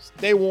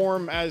 Stay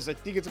warm, as I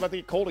think it's about to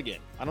get cold again.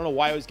 I don't know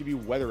why I always give you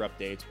weather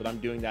updates, but I'm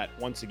doing that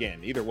once again.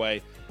 Either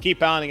way, keep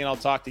pounding, and I'll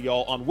talk to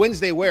y'all on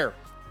Wednesday, where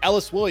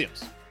Ellis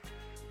Williams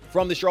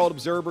from the Charlotte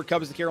Observer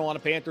covers the Carolina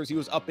Panthers. He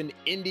was up in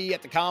Indy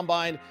at the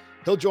Combine.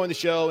 He'll join the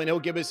show, and he'll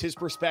give us his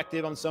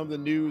perspective on some of the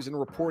news and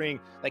reporting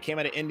that came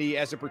out of Indy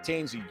as it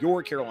pertains to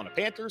your Carolina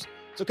Panthers.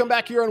 So come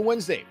back here on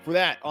Wednesday for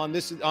that on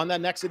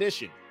that next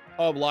edition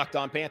of Locked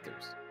On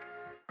Panthers.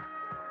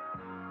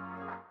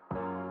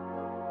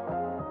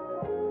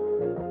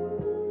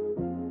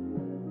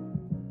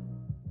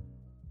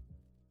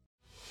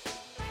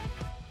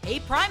 Hey,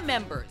 Prime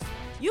members,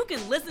 you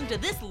can listen to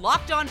this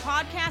Locked On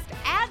podcast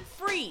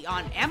ad-free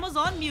on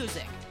Amazon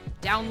Music.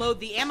 Download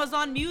the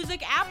Amazon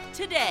Music app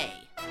today.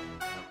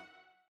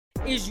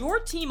 Is your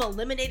team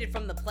eliminated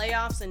from the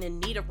playoffs and in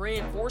need of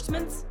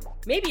reinforcements?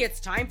 Maybe it's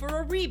time for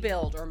a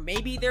rebuild, or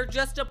maybe they're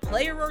just a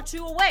player or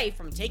two away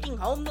from taking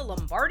home the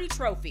Lombardi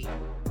Trophy.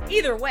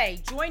 Either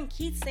way, join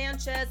Keith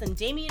Sanchez and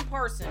Damian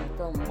Parson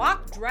for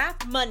Mock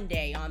Draft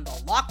Monday on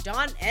the Locked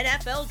On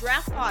NFL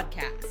Draft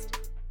Podcast.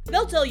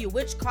 They'll tell you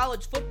which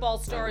college football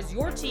stars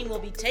your team will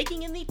be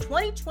taking in the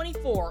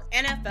 2024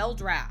 NFL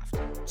Draft.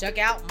 Check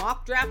out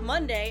Mock Draft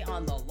Monday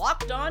on the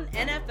Locked On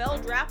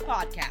NFL Draft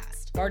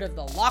Podcast, part of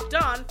the Locked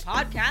On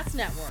Podcast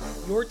Network.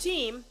 Your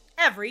team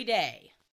every day.